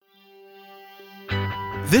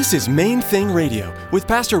This is Main Thing Radio with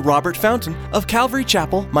Pastor Robert Fountain of Calvary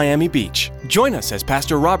Chapel, Miami Beach. Join us as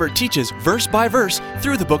Pastor Robert teaches verse by verse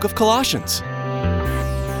through the book of Colossians. His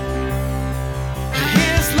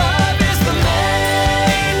love is the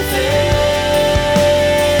main thing.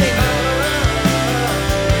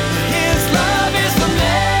 His love is the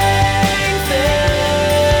main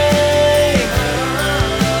thing.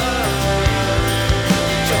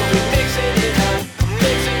 So we're mixing it up,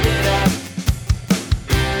 mixing it up.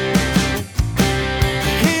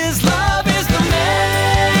 His love is the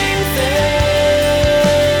main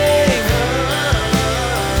thing.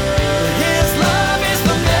 His love is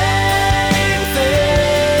the main thing.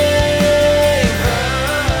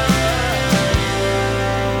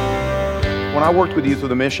 When I worked with Youth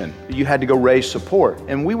with a Mission, you had to go raise support.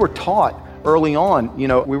 And we were taught early on,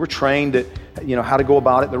 we were trained at, how to go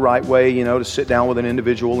about it the right way, to sit down with an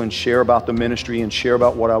individual and share about the ministry and share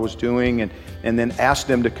about what I was doing and then ask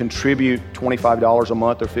them to contribute $25 a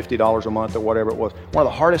month or $50 a month or whatever it was. One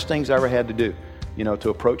of the hardest things I ever had to do, to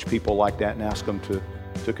approach people like that and ask them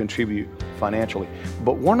to contribute financially.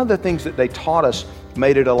 But one of the things that they taught us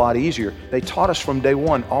made it a lot easier. They taught us from day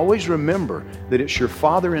one, always remember that it's your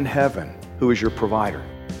Father in heaven who is your provider.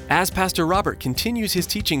 As Pastor Robert continues his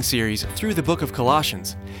teaching series through the book of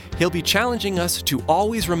Colossians, he'll be challenging us to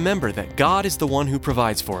always remember that God is the one who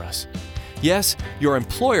provides for us. Yes, your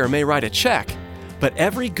employer may write a check, but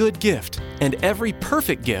every good gift and every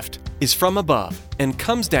perfect gift is from above and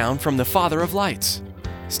comes down from the Father of lights.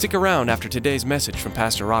 Stick around after today's message from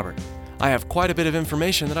Pastor Robert. I have quite a bit of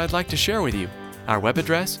information that I'd like to share with you. Our web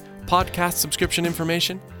address, podcast subscription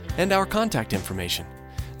information, and our contact information.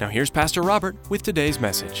 Now here's Pastor Robert with today's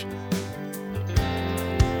message.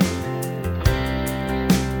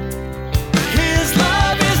 His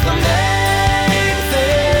love is the main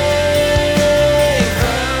thing.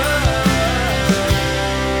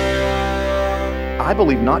 I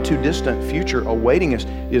believe not too distant future awaiting us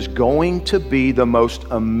is going to be the most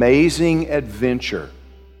amazing adventure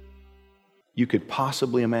you could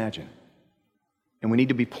possibly imagine. And we need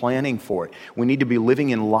to be planning for it. We need to be living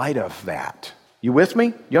in light of that. You with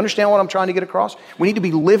me? You understand what I'm trying to get across? We need to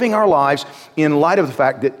be living our lives in light of the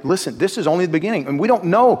fact that, listen, this is only the beginning. And we don't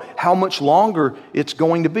know how much longer it's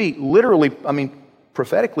going to be. Literally,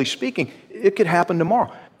 prophetically speaking, it could happen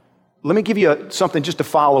tomorrow. Let me give you something just a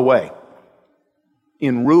file away.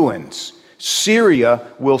 In ruins, Syria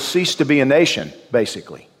will cease to be a nation,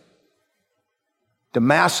 basically.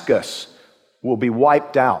 Damascus will be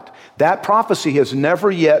wiped out. That prophecy has never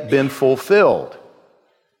yet been fulfilled.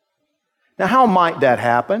 Now, how might that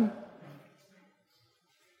happen?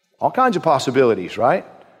 All kinds of possibilities, right?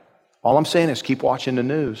 All I'm saying is keep watching the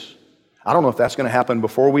news. I don't know if that's going to happen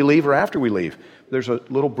before we leave or after we leave. There's a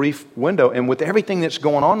little brief window, and with everything that's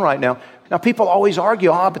going on right now people always argue,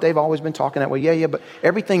 but they've always been talking that way. Yeah, but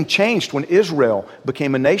everything changed when Israel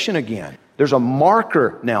became a nation again. There's a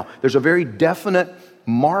marker now. There's a very definite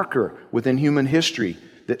marker within human history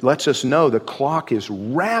that lets us know the clock is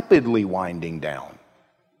rapidly winding down.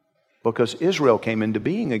 Because Israel came into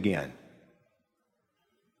being again.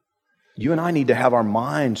 You and I need to have our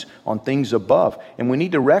minds on things above. And we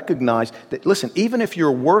need to recognize that, listen, even if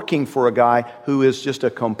you're working for a guy who is just a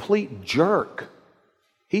complete jerk,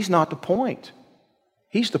 he's not the point.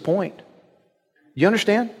 He's the point. You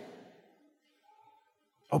understand?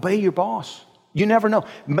 Obey your boss. You never know.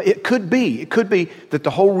 It could be that the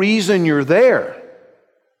whole reason you're there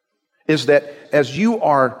is that as you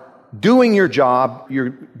are doing your job,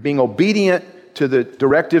 you're being obedient to the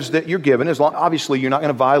directives that you're given. Obviously, you're not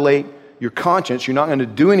going to violate your conscience. You're not going to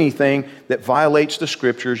do anything that violates the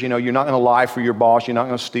scriptures. You're not going to lie for your boss. You're not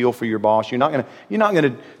going to steal for your boss. You're not going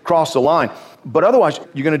to cross the line. But otherwise,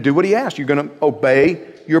 you're going to do what he asked. You're going to obey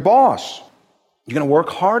your boss. You're going to work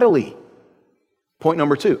heartily. Point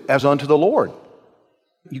number 2, as unto the Lord.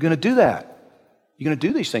 You're going to do that. You're going to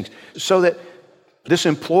do these things so that this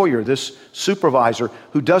employer, this supervisor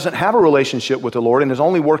who doesn't have a relationship with the Lord and is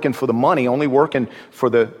only working for the money, only working for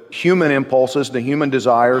the human impulses, the human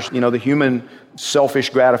desires, the human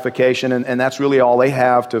selfish gratification, and that's really all they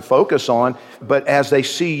have to focus on. But as they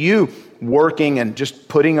see you working and just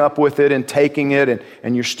putting up with it and taking it,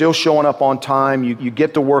 and you're still showing up on time, you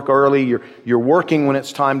get to work early, you're working when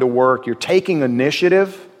it's time to work, you're taking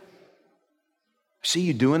initiative. See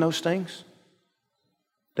you doing those things?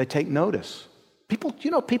 They take notice.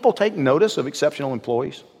 People take notice of exceptional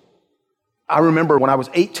employees. I remember when I was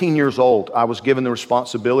 18 years old, I was given the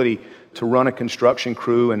responsibility to run a construction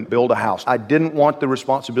crew and build a house. I didn't want the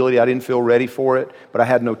responsibility. I didn't feel ready for it, but I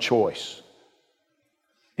had no choice.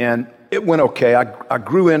 And it went okay. I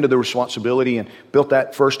grew into the responsibility and built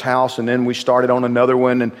that first house, and then we started on another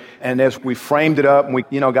one. And as we framed it up and we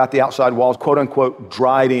got the outside walls, quote unquote,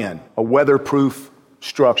 dried in, a weatherproof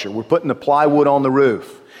structure. We're putting the plywood on the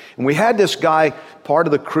roof. And we had this guy, part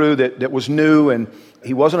of the crew that was new, and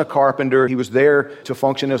he wasn't a carpenter. He was there to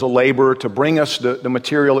function as a laborer, to bring us the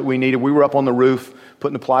material that we needed. We were up on the roof,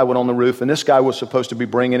 putting the plywood on the roof, and this guy was supposed to be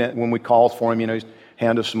bringing it when we called for him. He'd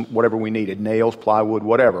hand us whatever we needed, nails, plywood,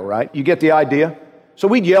 whatever, right? You get the idea? So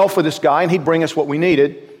we'd yell for this guy, and he'd bring us what we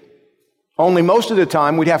needed. Only most of the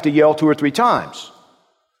time, we'd have to yell 2 or 3 times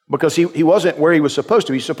because he wasn't where he was supposed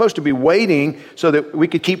to be. He's supposed to be waiting so that we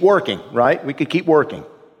could keep working, right? We could keep working.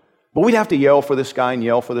 But we'd have to yell for this guy and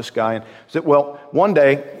yell for this guy. And so, well, one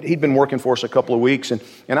day, he'd been working for us a couple of weeks, and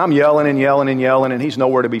I'm yelling and yelling and yelling, and he's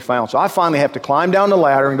nowhere to be found. So I finally have to climb down the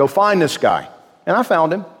ladder and go find this guy. And I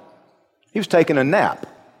found him. He was taking a nap.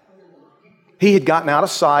 He had gotten out of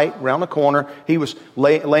sight around the corner. He was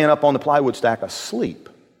laying up on the plywood stack asleep.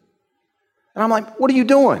 And I'm like, what are you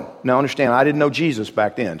doing? Now, understand, I didn't know Jesus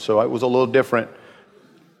back then, so it was a little different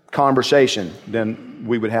conversation than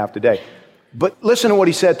we would have today. But listen to what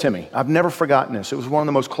he said to me. I've never forgotten this. It was one of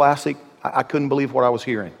the most classic. I couldn't believe what I was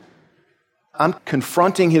hearing. I'm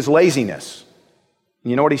confronting his laziness.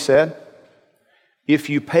 You know what he said? If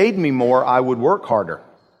you paid me more, I would work harder.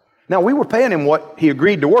 Now, we were paying him what he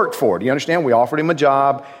agreed to work for. Do you understand? We offered him a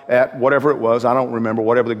job at whatever it was. I don't remember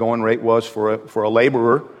whatever the going rate was for a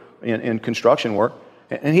laborer in construction work.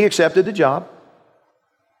 And he accepted the job.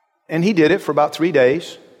 And he did it for about 3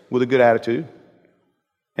 days with a good attitude.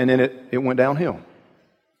 And then it went downhill.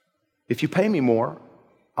 If you pay me more,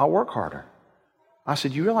 I'll work harder. I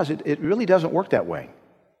said, you realize it really doesn't work that way.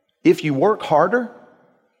 If you work harder,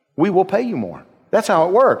 we will pay you more. That's how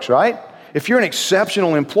it works, right? If you're an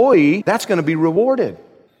exceptional employee, that's going to be rewarded.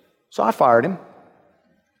 So I fired him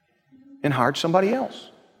and hired somebody else.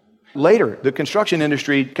 Later, the construction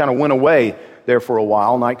industry kind of went away there for a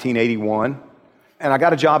while, 1981, and I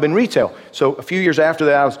got a job in retail. So a few years after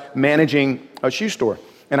that, I was managing a shoe store.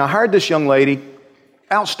 And I hired this young lady,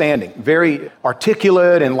 outstanding, very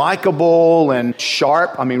articulate and likable and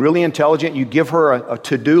sharp. I mean, really intelligent. You give her a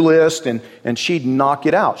to-do list and she'd knock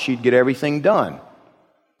it out. She'd get everything done.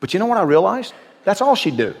 But you know what I realized? That's all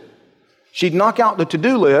she'd do. She'd knock out the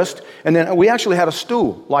to-do list, and then we actually had a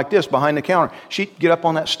stool like this behind the counter. She'd get up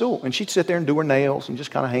on that stool, and she'd sit there and do her nails and just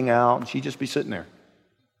kind of hang out, and she'd just be sitting there.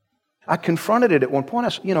 I confronted it at one point. I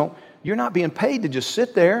said, you're not being paid to just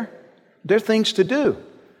sit there. There are things to do.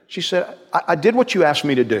 She said, I did what you asked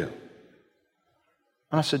me to do.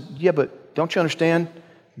 And I said, yeah, but don't you understand?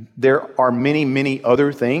 There are many, many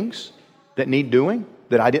other things that need doing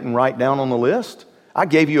that I didn't write down on the list. I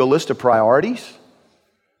gave you a list of priorities.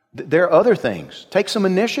 There are other things. Take some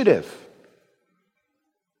initiative.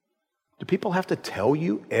 Do people have to tell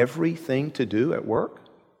you everything to do at work?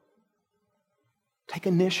 Take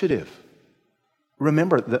initiative.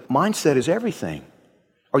 Remember, the mindset is everything.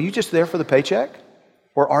 Are you just there for the paycheck?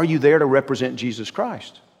 Or are you there to represent Jesus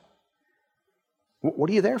Christ? What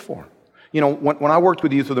are you there for? When I worked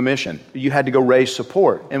with Youth with a Mission, you had to go raise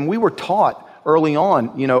support. And we were taught early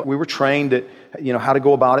on, we were trained that, how to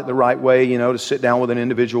go about it the right way, to sit down with an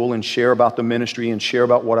individual and share about the ministry and share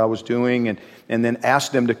about what I was doing and then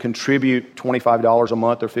ask them to contribute $25 a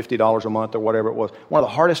month or $50 a month or whatever it was. One of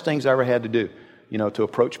the hardest things I ever had to do, to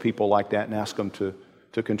approach people like that and ask them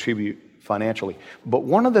to contribute financially. But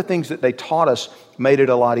one of the things that they taught us made it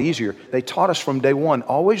a lot easier. They taught us from day one,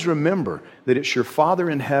 always remember that it's your Father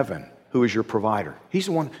in heaven who is your provider. He's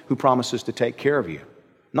the one who promises to take care of you.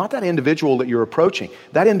 Not that individual that you're approaching.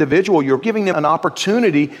 That individual, you're giving them an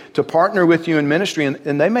opportunity to partner with you in ministry,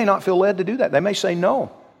 and they may not feel led to do that. They may say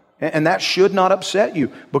no. And that should not upset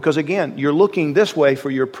you because, again, you're looking this way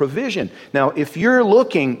for your provision. Now, if you're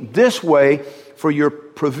looking this way for your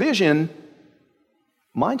provision,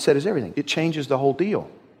 mindset is everything. It changes the whole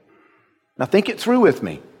deal. Now, think it through with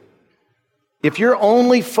me. If your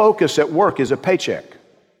only focus at work is a paycheck,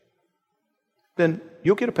 then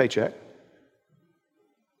you'll get a paycheck.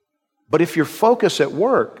 But if your focus at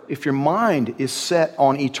work, if your mind is set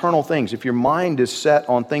on eternal things, if your mind is set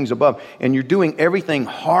on things above, and you're doing everything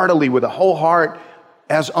heartily with a whole heart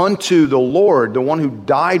as unto the Lord, the one who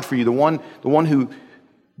died for you, the one who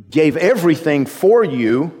gave everything for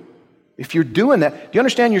you, if you're doing that, do you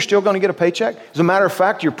understand you're still going to get a paycheck? As a matter of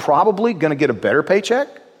fact, you're probably going to get a better paycheck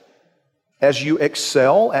as you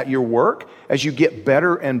excel at your work, as you get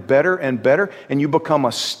better and better and better, and you become a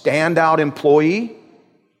standout employee.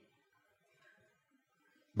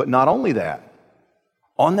 But not only that,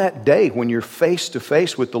 on that day when you're face to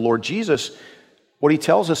face with the Lord Jesus, What he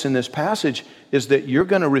tells us in this passage is that you're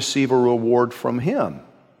going to receive a reward from him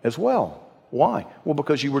as well. Why? Well,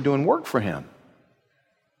 because you were doing work for him.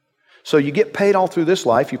 So you get paid all through this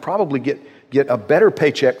life. You probably get a better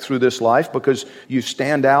paycheck through this life because you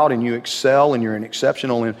stand out and you excel and you're an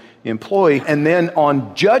exceptional employee. And then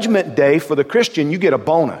on Judgment Day for the Christian, you get a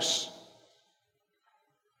bonus.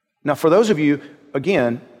 Now, for those of you,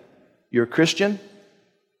 again, you're a Christian,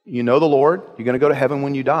 you know the Lord, you're going to go to heaven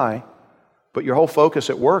when you die, but your whole focus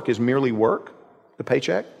at work is merely work, the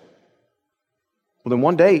paycheck. Well, then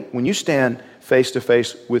one day, when you stand face to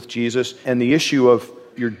face with Jesus and the issue of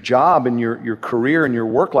your job and your career and your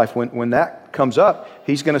work life, when that comes up,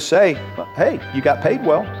 he's going to say, hey, you got paid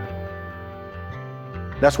well.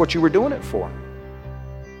 That's what you were doing it for.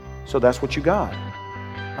 So that's what you got.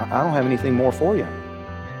 I don't have anything more for you.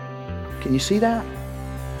 Can you see that?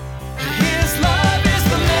 His love is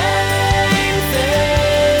the main thing.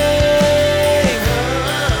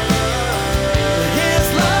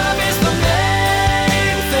 His love is the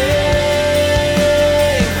main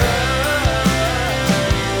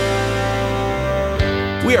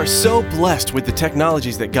thing. We are so blessed with the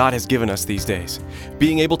technologies that God has given us these days.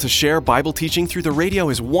 Being able to share Bible teaching through the radio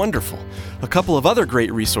is wonderful. A couple of other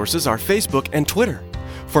great resources are Facebook and Twitter.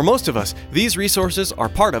 For most of us, these resources are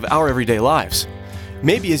part of our everyday lives.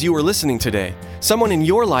 Maybe as you were listening today, someone in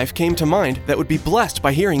your life came to mind that would be blessed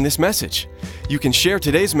by hearing this message. You can share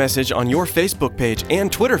today's message on your Facebook page and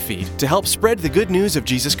Twitter feed to help spread the good news of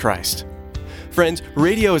Jesus Christ. Friends,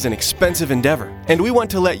 radio is an expensive endeavor, and we want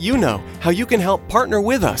to let you know how you can help partner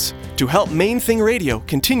with us to help Main Thing Radio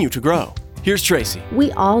continue to grow. Here's Tracy.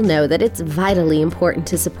 We all know that it's vitally important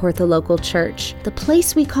to support the local church, the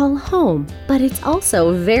place we call home, but it's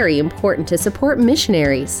also very important to support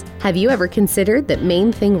missionaries. Have you ever considered that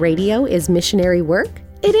Main Thing Radio is missionary work?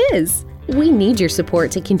 It is. We need your support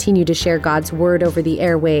to continue to share God's Word over the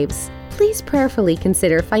airwaves. Please prayerfully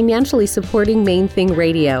consider financially supporting Main Thing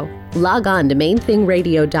Radio. Log on to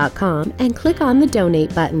mainthingradio.com and click on the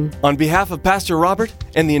donate button. On behalf of Pastor Robert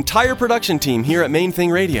and the entire production team here at Main Thing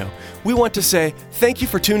Radio, we want to say thank you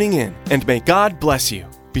for tuning in and may God bless you.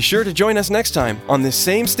 Be sure to join us next time on this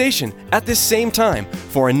same station at this same time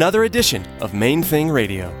for another edition of Main Thing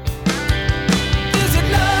Radio.